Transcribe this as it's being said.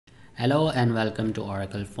Hello and welcome to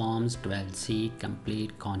Oracle Forms 12C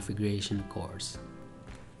Complete Configuration course.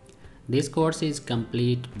 This course is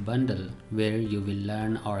complete bundle where you will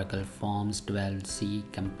learn Oracle Forms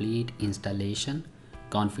 12C complete installation,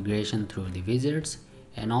 configuration through the wizards,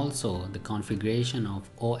 and also the configuration of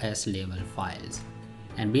OS level files.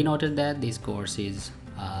 And be noted that this course is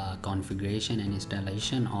configuration and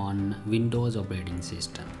installation on Windows operating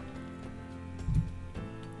system.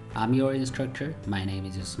 I'm your instructor. My name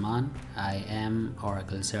is Usman. I am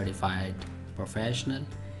Oracle certified professional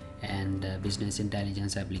and business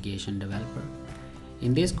intelligence application developer.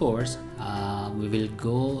 In this course, we will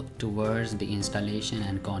go towards the installation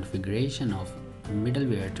and configuration of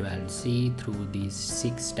middleware 12C through these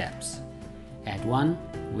 6 steps. At 1,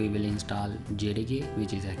 we will install JDK,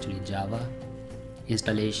 which is actually Java,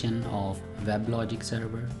 installation of WebLogic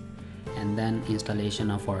server, and then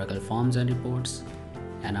installation of Oracle Forms and reports.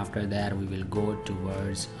 And after that we will go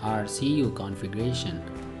towards our CU configuration,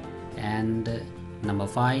 and number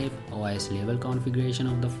 5, OS level configuration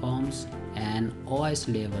of the forms and OS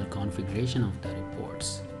level configuration of the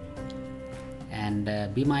reports.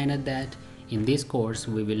 And be minded that in this course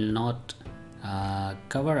we will not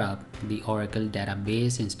cover up the Oracle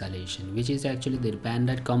database installation, which is actually the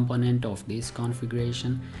dependent component of this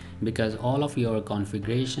configuration, because all of your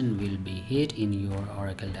configuration will be hit in your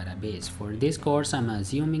Oracle database. For this course, I'm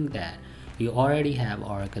assuming that you already have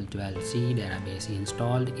Oracle 12C database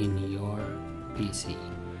installed in your PC.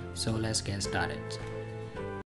 So let's get started.